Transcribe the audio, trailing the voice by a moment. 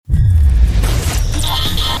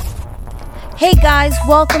Hey guys,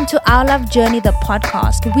 welcome to Our Love Journey, the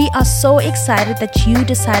podcast. We are so excited that you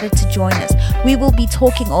decided to join us. We will be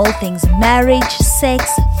talking all things marriage, sex,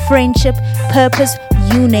 friendship, purpose,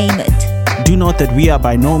 you name it. Do note that we are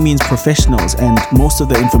by no means professionals, and most of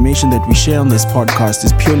the information that we share on this podcast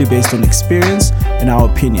is purely based on experience and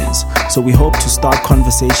our opinions. So we hope to start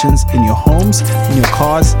conversations in your homes, in your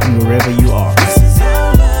cars, and wherever you are. This is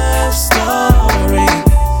our love story.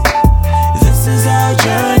 This is our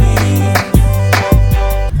journey.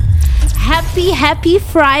 Happy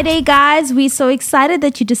Friday, guys. We're so excited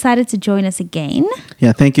that you decided to join us again.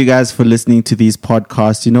 Yeah, thank you guys for listening to these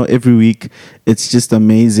podcasts. You know, every week it's just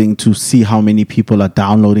amazing to see how many people are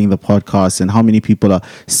downloading the podcast and how many people are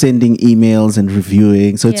sending emails and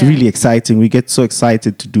reviewing. So it's really exciting. We get so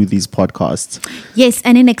excited to do these podcasts. Yes,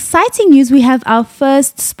 and in exciting news, we have our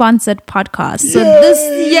first sponsored podcast. So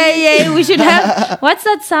we should have, what's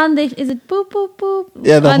that sound? Is it boop, boop, boop?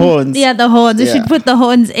 Yeah, the horns. Yeah, the horns. We Yeah. should put the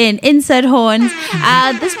horns in. Insert horns.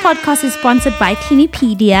 This podcast is sponsored by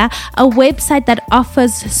Clinipedia, a website that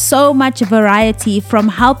offers so much variety, from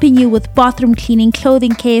helping you with bathroom cleaning,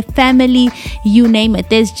 clothing care, family, you name it.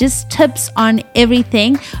 There's just tips on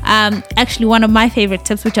everything. Actually, one of my favorite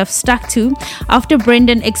tips, which I've stuck to, after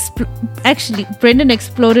Brendan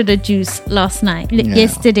exploded a juice last night.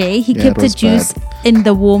 Yesterday, he kept the juice in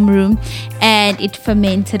the warm room and it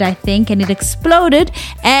fermented, I think, and it exploded.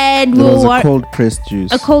 And It was a cold pressed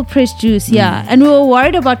juice. A cold pressed juice, yeah. And we were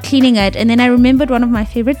worried about cleaning it. And then I remembered one of my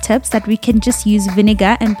favorite tips, that we can just use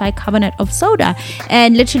vinegar and bicarbonate of soda.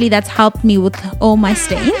 And literally that's helped me with all my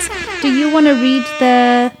stains. Do you want to read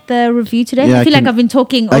the review today? Yeah, I feel like I've been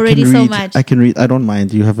talking already so much. I can read. I don't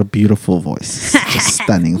mind. You have a beautiful voice. Just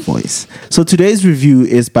stunning voice. So today's review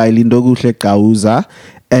is by Lindoguhle Kauza.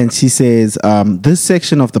 And she says, this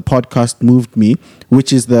section of the podcast moved me,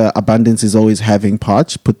 which is the abundance is always having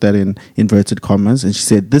part. She put that in inverted commas. And she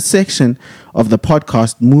said, this section of the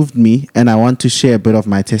podcast moved me, and I want to share a bit of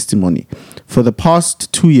my testimony. For the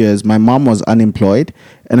past 2 years, my mom was unemployed,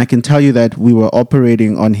 and I can tell you that we were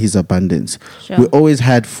operating on his abundance. Sure. We always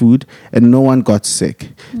had food, and no one got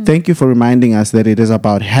sick. Thank you for reminding us that it is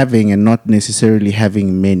about having and not necessarily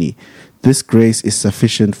having many. This grace is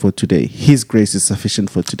sufficient for today. His grace is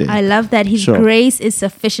sufficient for today. I love that. His Sure. grace is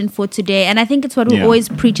sufficient for today. And I think it's what we always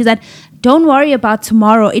preach, is that don't worry about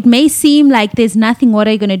tomorrow. It may seem like there's nothing, what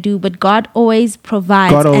are you going to do? But God always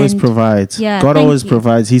provides. God always provides. Yeah, God thank always you.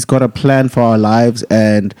 provides. He's got a plan for our lives,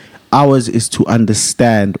 and ours is to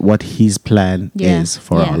understand what his plan is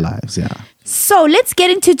for our lives. Yeah. So let's get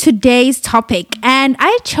into today's topic, and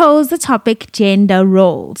I chose the topic gender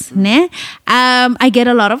roles. I get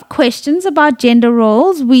a lot of questions about gender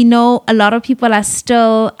roles. We know a lot of people are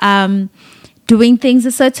still doing things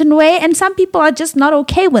a certain way, and some people are just not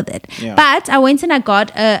okay with it. Yeah. But I went and I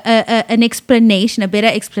got an explanation, a better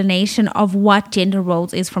explanation of what gender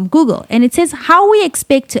roles is from Google, and it says how we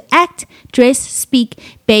expect to act, dress, speak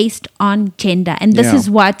based on gender, and this is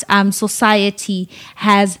what society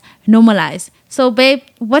has normalized. So, babe,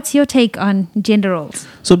 what's your take on gender roles?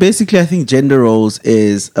 So basically, I think gender roles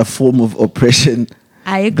is a form of oppression.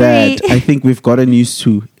 I agree. That I think we've gotten used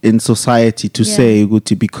to in society to say,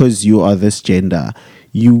 Guti, because you are this gender,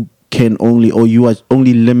 you can only, or you are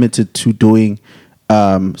only limited to doing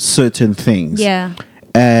certain things. Yeah.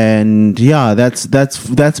 And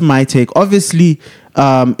that's my take. Obviously,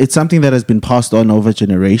 it's something that has been passed on over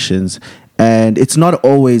generations. And it's not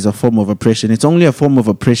always a form of oppression. It's only a form of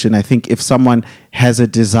oppression, I think, if someone has a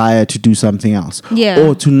desire to do something else,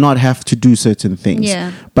 or to not have to do certain things.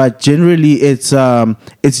 Yeah. But generally, it's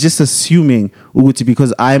just assuming, Uguti,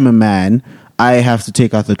 because I'm a man, I have to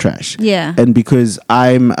take out the trash. Yeah. And because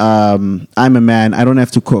I'm a man, I don't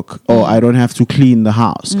have to cook, or I don't have to clean the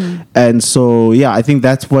house. And so, I think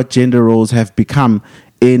that's what gender roles have become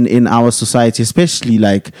in our society, especially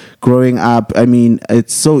like growing up. I mean,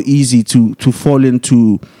 it's so easy to fall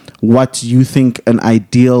into what you think an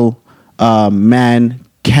ideal man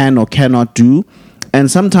can or cannot do.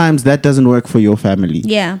 And sometimes that doesn't work for your family.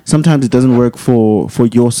 Yeah. Sometimes it doesn't work for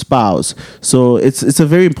your spouse. So it's a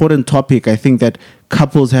very important topic, I think, that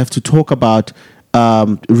couples have to talk about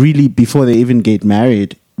really before they even get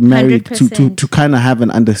married 100%. to kind of have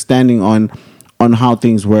an understanding on how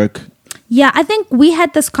things work. Yeah, I think we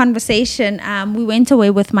had this conversation. We went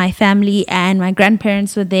away with my family, and my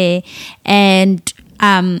grandparents were there, and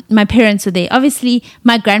my parents were there. Obviously,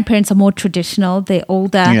 my grandparents are more traditional. They're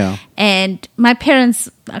older. And my parents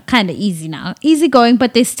are kind of easygoing,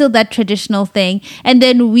 but there's still that traditional thing. And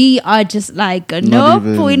then we are just like, nope,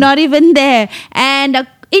 we're not even there. And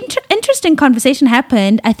interesting conversation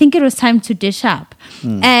happened. I think it was time to dish up.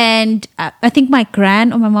 And I think my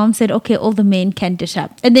gran or my mom said, okay, all the men can dish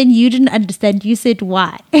up. And then you didn't understand. You said,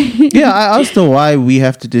 why? Yeah, I asked her why we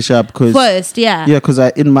have to dish up. First, yeah. Yeah, because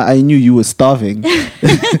I knew you were starving.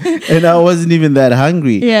 And I wasn't even that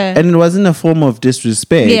hungry. Yeah. And it wasn't a form of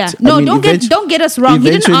disrespect. Yeah. No, don't get us wrong. He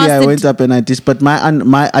didn't Eventually, ask I went up and I dished. But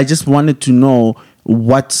I just wanted to know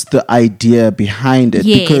what's the idea behind it.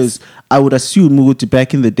 Yes. Because I would assume Muguti,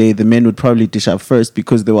 back in the day, the men would probably dish up first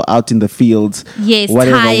because they were out in the fields. Yes,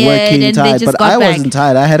 whatever, tired, working and tired. they just But got I back. wasn't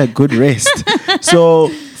tired. I had a good rest. So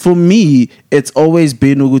for me, it's always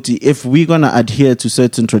been Uguti, if we're going to adhere to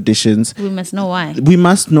certain traditions, We must know why. we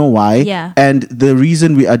must know why. Yeah. And the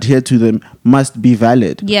reason we adhere to them must be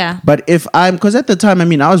valid. Yeah. But because at the time,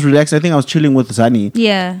 I was relaxed. I think I was chilling with Zani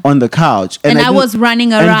Yeah. on the couch. And I didn't- was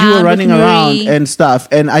running And you around were with running around Marie. and stuff.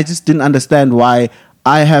 And I just didn't understand why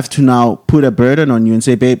I have to now put a burden on you and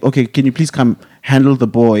say, babe, okay, can you please come handle the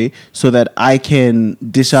boy so that I can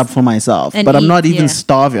dish up for myself? And But I'm eat, not even yeah.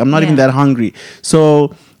 starving. I'm not even Yeah. that hungry.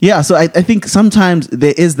 So yeah, so I think sometimes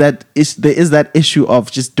there is that issue of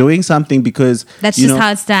just doing something because That's you just know,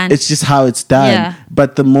 how it's done. It's just how it's done. Yeah.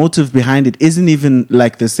 But the motive behind it isn't even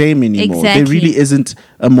like the same anymore. There Exactly. really isn't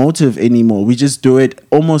a motive anymore. We just do it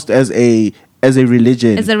almost as a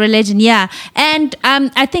religion. As a religion, yeah. And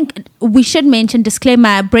I think we should mention,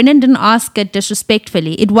 disclaimer, Brennan didn't ask it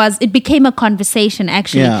disrespectfully. It became a conversation,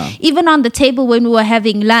 actually. Yeah. Even on the table when we were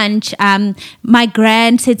having lunch, my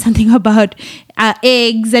gran said something about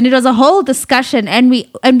eggs, and it was a whole discussion, and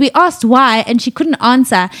we asked why, and she couldn't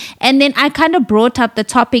answer. And then I kind of brought up the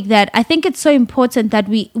topic that I think it's so important that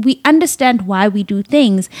we understand why we do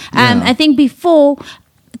things. Yeah. I think before,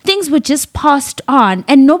 things were just passed on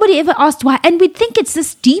and nobody ever asked why, and we think it's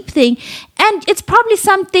this deep thing, and it's probably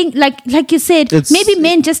something like you said, It's- maybe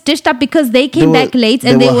men just dished up because they came They were- back late they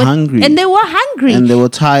and were hungry. and they were hungry and they were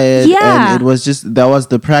tired. Yeah. And it was just, that was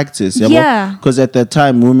the practice. Yeah. Because at that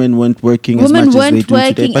time, women weren't working Women as much weren't as they do today.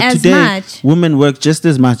 working But as today, much. women work just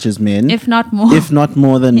as much as men. if not more. If not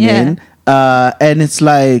more than Yeah. men. And it's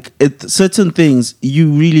like, certain things you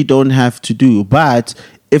really don't have to do. But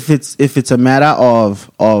if it's a matter of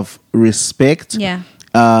respect, Yeah.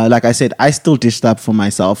 like I said, I still dished up for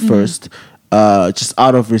myself first, just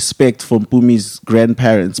out of respect for Mpumi's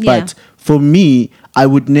grandparents. Yeah. But for me, I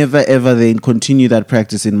would never ever then continue that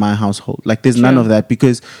practice in my household. Like there's none True. of that,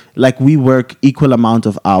 because like we work equal amount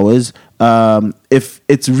of hours. If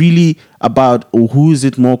it's really about who is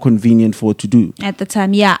it more convenient for to do. At the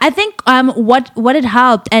time, yeah. I think what it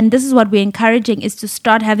helped, and this is what we're encouraging, is to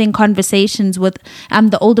start having conversations with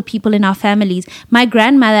the older people in our families. My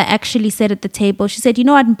grandmother actually said at the table, she said, you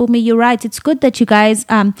know what, Mpumi, you're right. It's good that you guys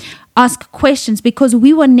ask questions, because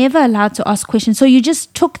we were never allowed to ask questions. So you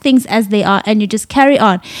just took things as they are and you just carry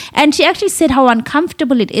on. And she actually said how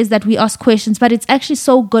uncomfortable it is that we ask questions, but it's actually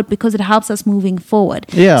so good because it helps us moving forward.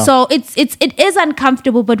 Yeah. So it is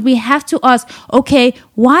uncomfortable, but we have to ask, okay,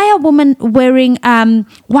 why are women wearing,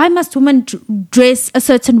 why must women dress a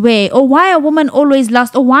certain way? Or why are women always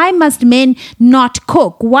lost? Or why must men not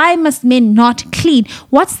cook? Why must men not clean?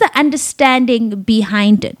 What's the understanding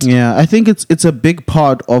behind it? Yeah, I think it's a big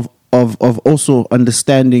part of also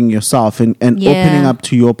understanding yourself and Yeah. opening up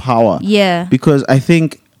to your power. Yeah. Because I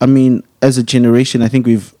think, as a generation, I think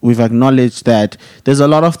we've acknowledged that there's a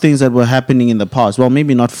lot of things that were happening in the past. Well,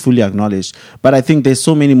 maybe not fully acknowledged, but I think there's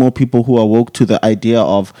so many more people who are woke to the idea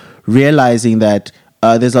of realizing that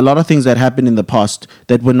there's a lot of things that happened in the past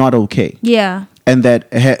that were not okay. Yeah. And that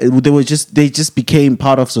they just became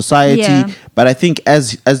part of society. Yeah. But I think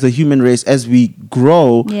as the human race, as we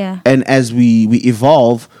grow Yeah. and as we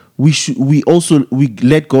evolve, we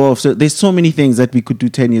let go of. So there's so many things that we could do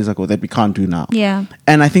 10 years ago that we can't do now. Yeah.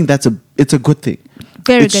 And I think it's a good thing.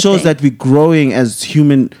 Very it good shows thing. that we're growing as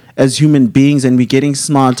human beings, and we're getting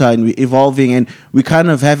smarter and we're evolving, and we're kind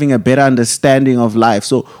of having a better understanding of life.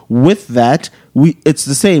 So with that, it's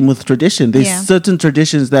the same with tradition. There's Yeah. certain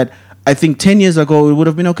traditions that I think 10 years ago it would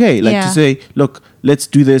have been okay. Like Yeah. to say, look, let's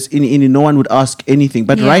do this. No one would ask anything.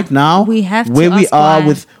 But Yeah. right now, We have to where we ask are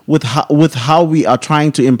why. with how we are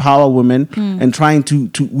trying to empower women and trying to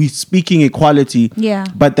we speaking equality. Yeah.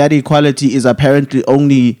 But that equality is apparently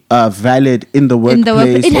only valid in the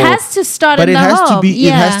workplace. It has to start but in it the has home. to be. It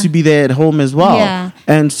Yeah. has to be there at home as well. Yeah.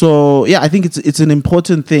 And so I think it's an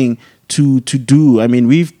important thing to do. I mean,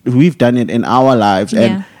 we've done it in our lives,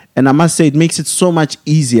 Yeah. and I must say it makes it so much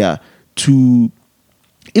easier to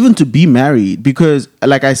even to be married, because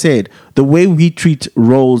like I said, the way we treat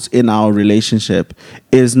roles in our relationship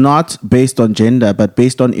is not based on gender, but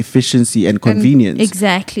based on efficiency and convenience.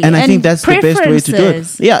 Exactly. And I think that's the best way to do it.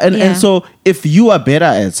 preferences. Yeah. And so if you are better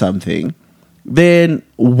at something, then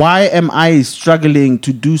why am I struggling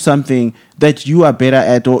to do something that you are better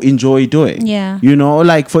at or enjoy doing? Yeah. You know,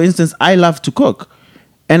 like for instance, I love to cook.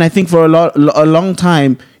 And I think for a long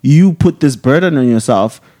time, you put this burden on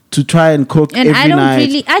yourself to try and cook And every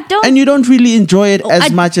night. And you don't really enjoy it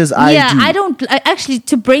as much as I do. Yeah, I don't. Actually,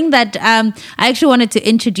 to bring that, I actually wanted to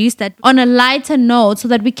introduce that on a lighter note so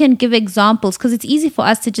that we can give examples, because it's easy for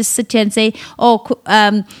us to just sit here and say,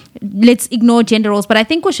 let's ignore gender roles. But I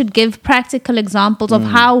think we should give practical examples of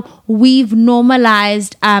how we've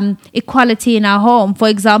normalized equality in our home. For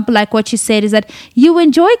example, like what you said is that you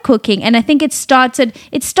enjoy cooking. And I think it started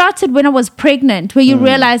when I was pregnant, where you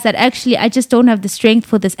realize that actually I just don't have the strength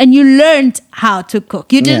for this. And you learned how to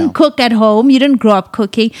cook. You didn't cook at home. You didn't grow up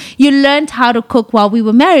cooking. You learned how to cook while we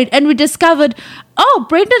were married. And we discovered,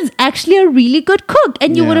 Brendan's actually a really good cook.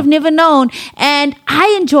 And you would have never known. And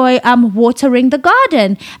I enjoy watering the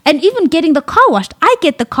garden and even getting the car washed. I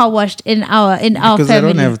get the car washed in our because family.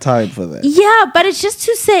 I don't have time for that. Yeah, but it's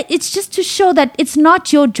just to show that it's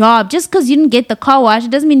not your job. Just because you didn't get the car washed,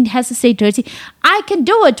 it doesn't mean it has to stay dirty. I can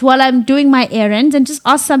do it while I'm doing my errands, and just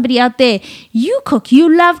ask somebody out there, you cook,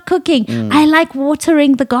 you love cooking. I like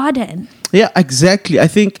watering the garden. Yeah, exactly. I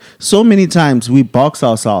think so many times we box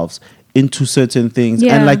ourselves into certain things.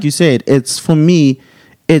 Yeah. And like you said, for me,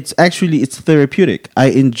 it's therapeutic. I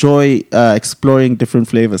enjoy exploring different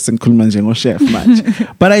flavors. Chef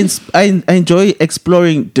much. But I enjoy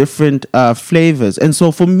exploring different flavors. And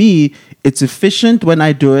so for me, it's efficient when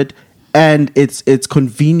I do it. And it's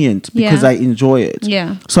convenient because I enjoy it.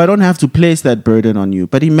 Yeah. So I don't have to place that burden on you.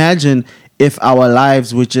 But imagine if our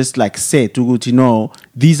lives were just like set,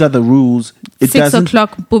 these are the rules. It 6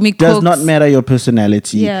 o'clock, Bumi does cooks. not matter your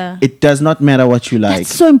personality. Yeah. It does not matter what you like.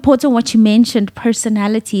 That's so important what you mentioned,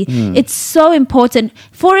 personality. It's so important.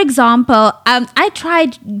 For example, I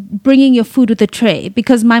tried bringing your food with a tray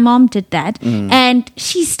because my mom did that, and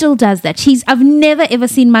she still does that. I've never ever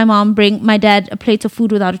seen my mom bring my dad a plate of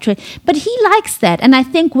food without a tray, but he likes that. And I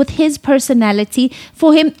think with his personality,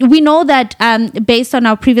 for him, we know that based on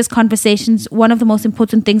our previous conversations, one of the most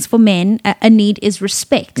important things for men, a need is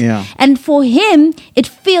respect. Yeah. And for him, it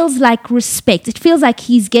feels like respect. It feels like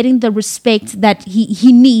he's getting the respect that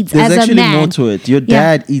he needs There's as a actually man. more to it. Your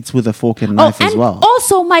dad eats with a fork and knife as well.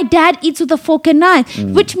 Also, my dad eats with a fork and knife,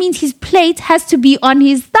 which means his plate has to be on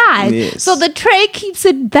his thigh. Yes. So the tray keeps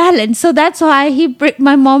it balanced. So that's why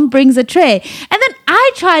my mom brings a tray. And then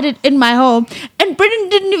I tried it in my home, and Brendan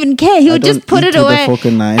didn't even care. He would just put it with away. a fork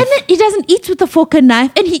and knife. And then he doesn't eat with a fork and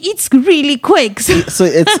knife, and he eats really quick. So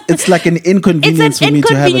it's like an inconvenience It's an for me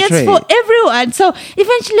to have a inconvenience tray. for everyone. So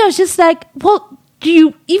eventually I was just like, well, do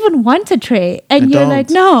you even want a tray? And I you're don't. like,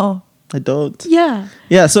 no. I don't. Yeah.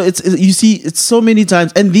 Yeah, so you see, it's so many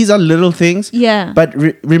times, and these are little things. Yeah. But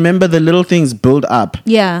remember, the little things build up.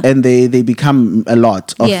 Yeah. And they become a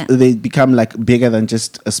lot. Yeah. They become like bigger than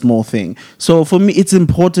just a small thing. So for me, it's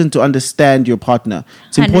important to understand your partner.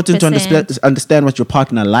 It's important to 100%. understand what your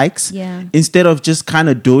partner likes. Yeah. Instead of just kind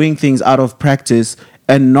of doing things out of practice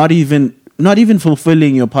and not even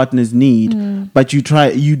fulfilling your partner's need, but you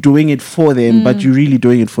doing it for them, but you're really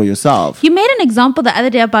doing it for yourself. You made an example the other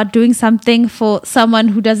day about doing something for someone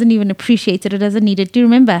who doesn't even appreciate it or doesn't need it. Do you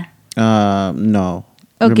remember? No.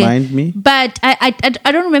 Okay. Remind me. But I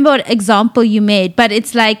don't remember what example you made, but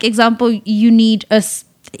it's like, example, you need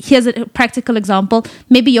here's a practical example.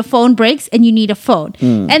 Maybe your phone breaks and you need a phone.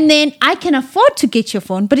 And then I can afford to get your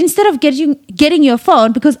phone, but instead of getting your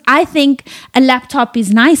phone, because I think a laptop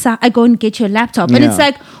is nicer, I go and get your laptop. And it's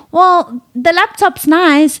like, well, the laptop's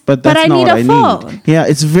nice, but that's I not need what a I phone. need. Yeah,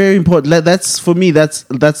 it's very important. That's for me. That's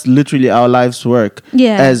literally our life's work.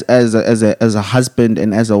 Yeah. As a husband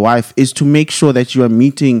and as a wife, is to make sure that you are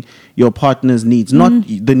meeting your partner's needs, not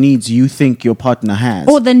the needs you think your partner has.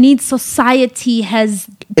 Or the needs society has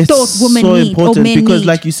thought women so need important or men because need.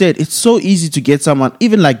 like you said, it's so easy to get someone,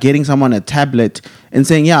 even like getting someone a tablet and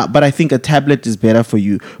saying, yeah, but I think a tablet is better for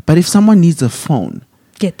you. But if someone needs a phone,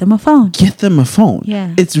 Get them a phone. get them a phone.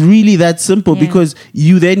 Yeah. It's really that simple, Yeah. because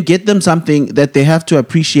you then get them something that they have to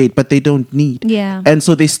appreciate but they don't need. Yeah. And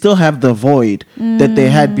so they still have the void that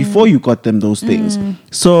they had before you got them those things.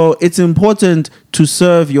 So it's important to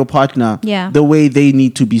serve your partner Yeah. the way they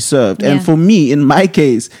need to be served. And Yeah. for me, in my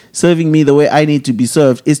case, serving me the way I need to be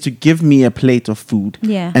served is to give me a plate of food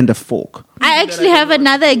Yeah. and a fork. I actually have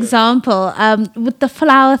another example with the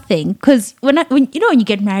flower thing, because when you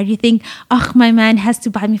get married, you think, oh, my man has to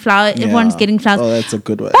buy me flowers. Everyone's Yeah. getting flowers. Oh, that's a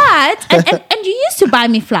good one. But and you used to buy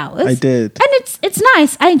me flowers. I did. and it's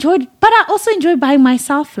nice. I enjoyed, but I also enjoy buying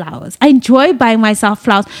myself flowers. I enjoy buying myself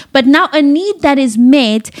flowers. But now a need that is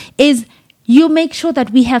met is you make sure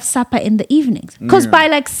that we have supper in the evenings, because by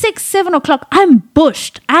like 6-7 o'clock I'm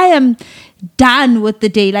bushed. I am done with the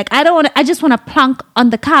day. Like I just want to plunk on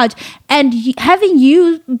the couch, and having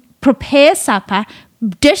you prepare supper,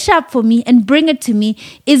 dish up for me and bring it to me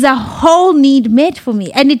is a whole need met for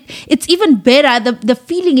me. And it's even better. The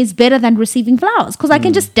feeling is better than receiving flowers, because I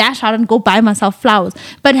can just dash out and go buy myself flowers.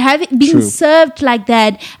 But being True. served like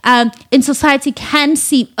that in society can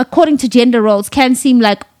seem, according to gender roles, can seem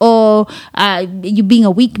like, oh, you being a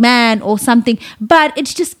weak man or something. But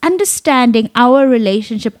it's just understanding our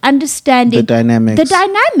relationship, understanding The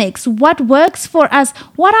dynamics. what works for us,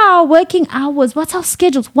 what are our working hours, what's our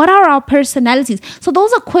schedules, what are our personalities. So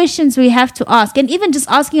those are questions we have to ask. And even just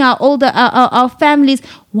asking our older our families,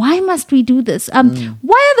 why must we do this? Why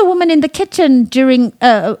are the women in the kitchen during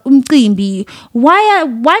umcimbi?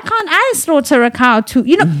 Why can't I slaughter a cow too?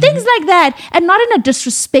 Things like that, and not in a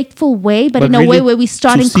disrespectful way, but in a really way where we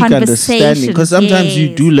start to in seek conversation. understanding. Because sometimes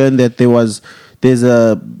you do learn that there's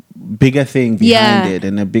a bigger thing behind Yeah. it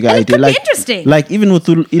and a bigger And it idea. could be interesting. Like even with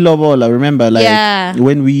Ilobola, remember, like Yeah.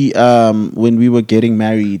 when we were getting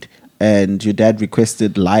married and your dad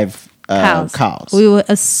requested live cows. We were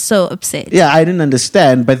so upset. Yeah, I didn't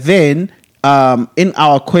understand. But then, in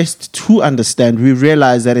our quest to understand, we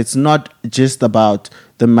realized that it's not just about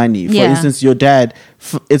the money. For Yeah. instance, your dad,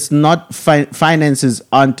 it's not finances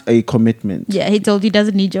aren't a commitment. Yeah, he told you he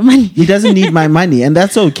doesn't need your money. He doesn't need my money, and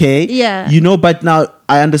that's okay. Yeah. But now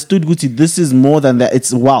I understood, Gucci, this is more than that.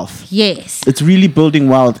 It's wealth. Yes. It's really building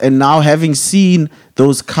wealth. And now having seen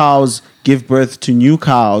those cows give birth to new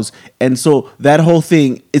cows, and so that whole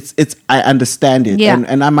thing, I understand it. Yeah.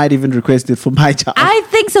 And I might even request it for my child. I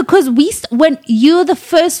think so, because when you're the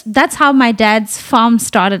first, that's how my dad's farm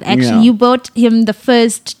started. Actually, Yeah. you bought him the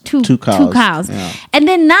first two cows. Yeah. And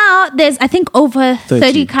then now there's, I think, over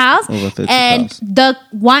 30 cows. Over 30 and cows. the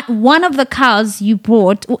one of the cows you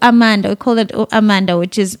bought, Amanda, we call it Amanda,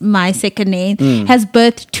 which is my second name, has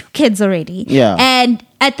birthed 2 kids already. Yeah. And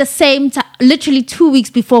at the same time, literally 2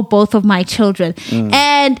 weeks before both of my children.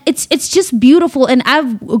 And it's just beautiful. And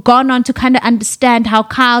I've gone on to kind of understand how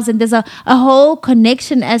cows, and there's a whole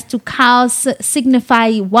connection as to cows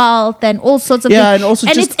signify wealth and all sorts of Yeah, things. and also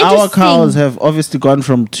it's just our interesting. cows have obviously gone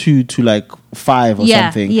from 2 to like 5 or Yeah,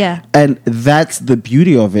 something. yeah. And that's the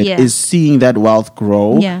beauty of it, Yeah. is seeing that wealth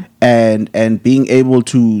grow. Yeah. And being able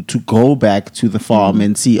to go back to the farm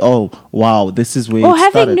and see, oh wow, this is where Or it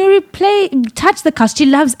having started. Nuri touch the cows. She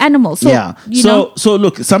loves animals. So, Yeah. you know. So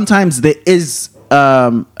look, sometimes there is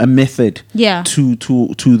a method Yeah. to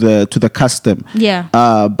the custom. Yeah.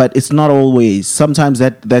 But it's not always. Sometimes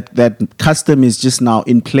that custom is just now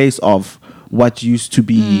in place of what used to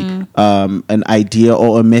be an idea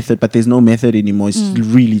or a method, but there's no method anymore. It's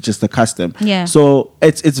really just a custom. Yeah. So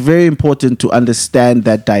it's very important to understand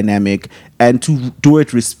that dynamic and to do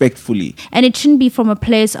it respectfully. And it shouldn't be from a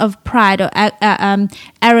place of pride or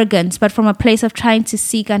arrogance, but from a place of trying to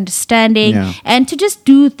seek understanding Yeah. and to just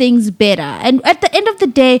do things better. And at the end of the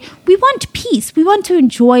day, we want peace. We want to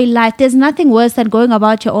enjoy life. There's nothing worse than going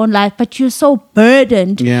about your own life, but you're so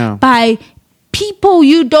burdened Yeah. by people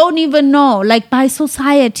you don't even know, like by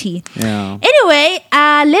society. Yeah. Anyway,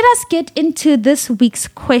 let us get into this week's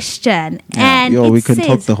question. Yeah. And Yo, it we can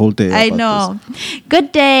talk says- the whole day I about know.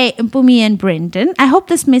 Good day, Mpumi and Brendan. I hope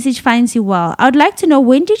this message finds you well. I would like to know,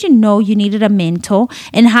 when did you know you needed a mentor,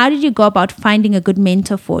 and how did you go about finding a good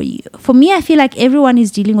mentor for you? For me, I feel like everyone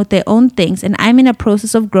is dealing with their own things, and I'm in a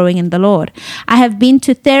process of growing in the Lord. I have been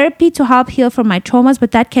to therapy to help heal from my traumas,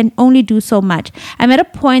 but that can only do so much. I'm at a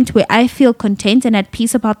point where I feel content and at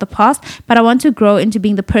peace about the past, but I want to grow into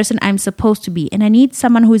being the person I'm supposed to be, and I need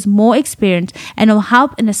someone who is more experienced and will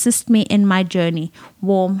help and assist me in my journey.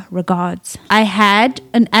 Warm regards. I had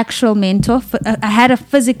an actual mentor. I had a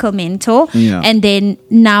physical mentor, Yeah. and then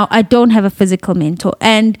now I don't have a physical mentor.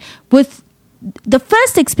 And with the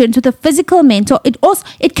first experience with a physical mentor,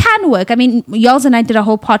 it can work. I mean, Yols and I did a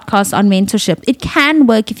whole podcast on mentorship. It can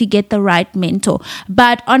work if you get the right mentor.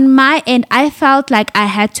 But on my end, I felt like I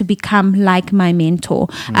had to become like my mentor.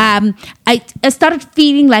 I started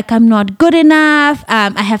feeling like I'm not good enough.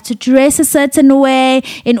 I have to dress a certain way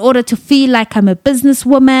in order to feel like I'm a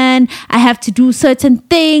businesswoman. I have to do certain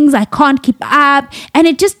things. I can't keep up. And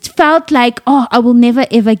it just felt like, I will never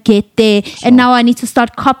ever get there. Sure. And now I need to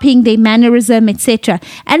start copying their mannerism, etc.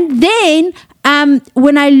 And then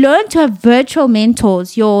when I learned to have virtual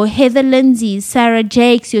mentors, your Heather Lindsay, Sarah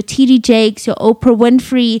Jakes, your TD Jakes, your Oprah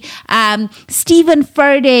Winfrey, Stephen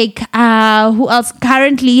Furtick, who else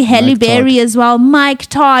currently, Halle Berry as well, Mike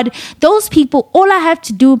Todd, those people, all I have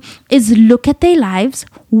to do is look at their lives,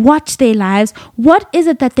 watch their lives. What is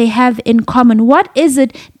it that they have in common? What is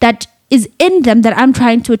it that is in them that I'm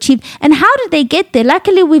trying to achieve? And how did they get there?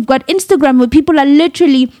 Luckily, we've got Instagram where people are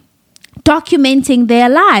literally documenting their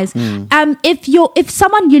lives. If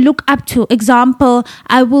someone you look up to, example,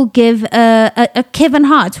 I will give a Kevin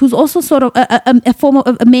Hart, who's also sort of a form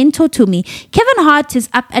of a mentor to me. Kevin Hart is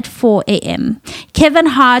up at 4 a.m. Kevin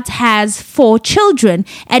Hart has 4 children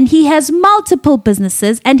and he has multiple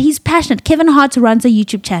businesses and he's passionate. Kevin Hart runs a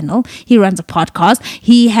YouTube channel. He runs a podcast.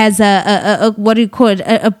 He has a what do you call it?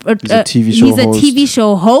 He's a TV show host. TV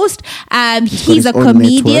show host. He's a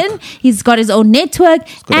comedian. Network. He's got his own network.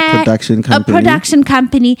 He's got a production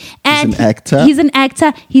company. And he's an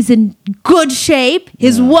actor. He's in good shape.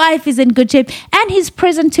 His wife is in good shape. And he's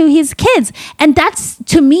present to his kids. And that's,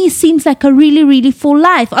 to me, seems like a really, really full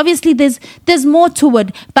life. Obviously, there's more to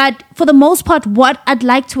it. But for the most part, what I'd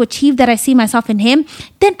like to achieve that I see myself in him,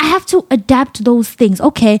 then I have to adapt those things.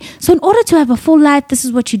 Okay, so in order to have a full life, this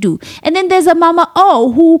is what you do. And then there's a Mama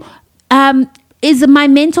O who is my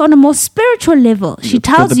mentor on a more spiritual level. She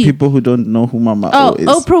tells for the people who don't know who Mama O is.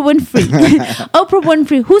 Oprah Winfrey. Oprah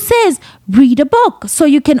Winfrey, who says, read a book so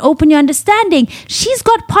you can open your understanding. She's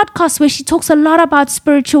got podcasts where she talks a lot about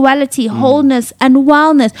spirituality, wholeness, and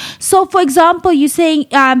wellness. So, for example, you're saying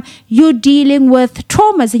you're dealing with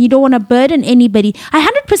traumas and you don't want to burden anybody. I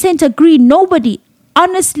 100% agree.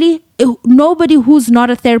 Honestly, nobody who's not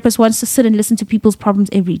a therapist wants to sit and listen to people's problems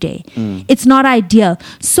every day. It's not ideal.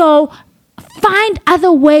 So find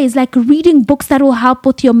other ways, like reading books that will help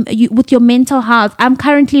with your mental health. I'm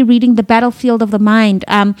currently reading The Battlefield of the Mind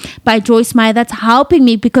by Joyce Meyer. That's helping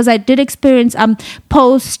me because I did experience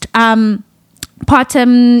postpartum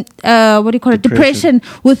depression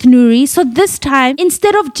with Nuri. So this time,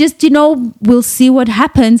 instead of just we'll see what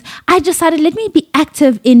happens, I decided, let me be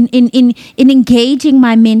active in engaging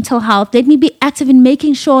my mental health. Let me be active in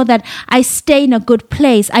making sure that I stay in a good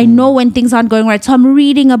place. I know when things aren't going right, so I'm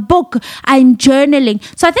reading a book, I'm journaling.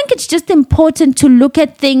 So I think it's just important to look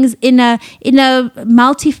at things in a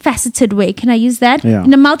multifaceted way. Can I use that? Yeah.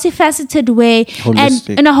 In a multifaceted way and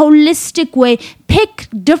in a holistic way. Pick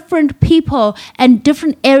different people and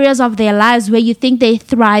different areas of their lives where you think they're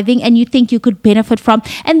thriving and you think you could benefit from.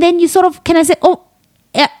 And then you sort of,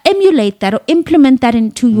 emulate that or implement that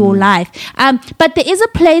into your life. But there is a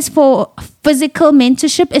place for physical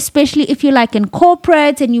mentorship, especially if you're like in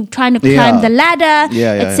corporate and you're trying to climb the ladder,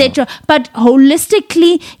 etc. But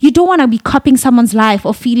holistically, you don't want to be copying someone's life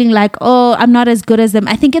or feeling like, I'm not as good as them.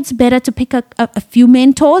 I think it's better to pick a few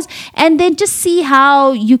mentors and then just see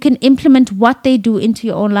how you can implement what they do into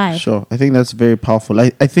your own life. Sure. I think that's very powerful. I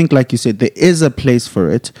think, like you said, there is a place for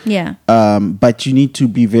it. Yeah. But you need to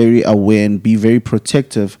be very aware and be very protective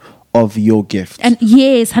of your gift. And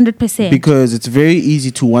yes, 100%. Because it's very easy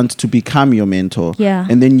to want to become your mentor. Yeah.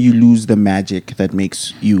 And then you lose the magic that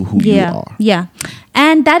makes you who you are. Yeah.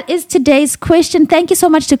 And that is today's question. Thank you so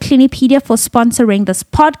much to Clinipedia for sponsoring this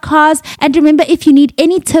podcast. And remember, if you need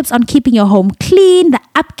any tips on keeping your home clean, the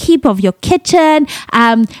upkeep of your kitchen,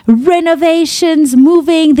 renovations,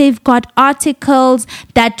 moving, they've got articles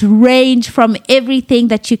that range from everything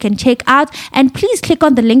that you can check out. And please click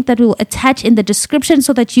on the link that we will attach in the description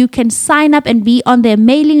so that you can sign up and be on their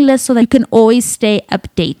mailing list so that you can always stay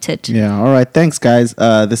updated. Yeah. All right. Thanks, guys.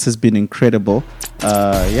 This has been incredible.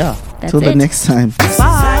 Till the next time.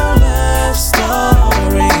 Bye.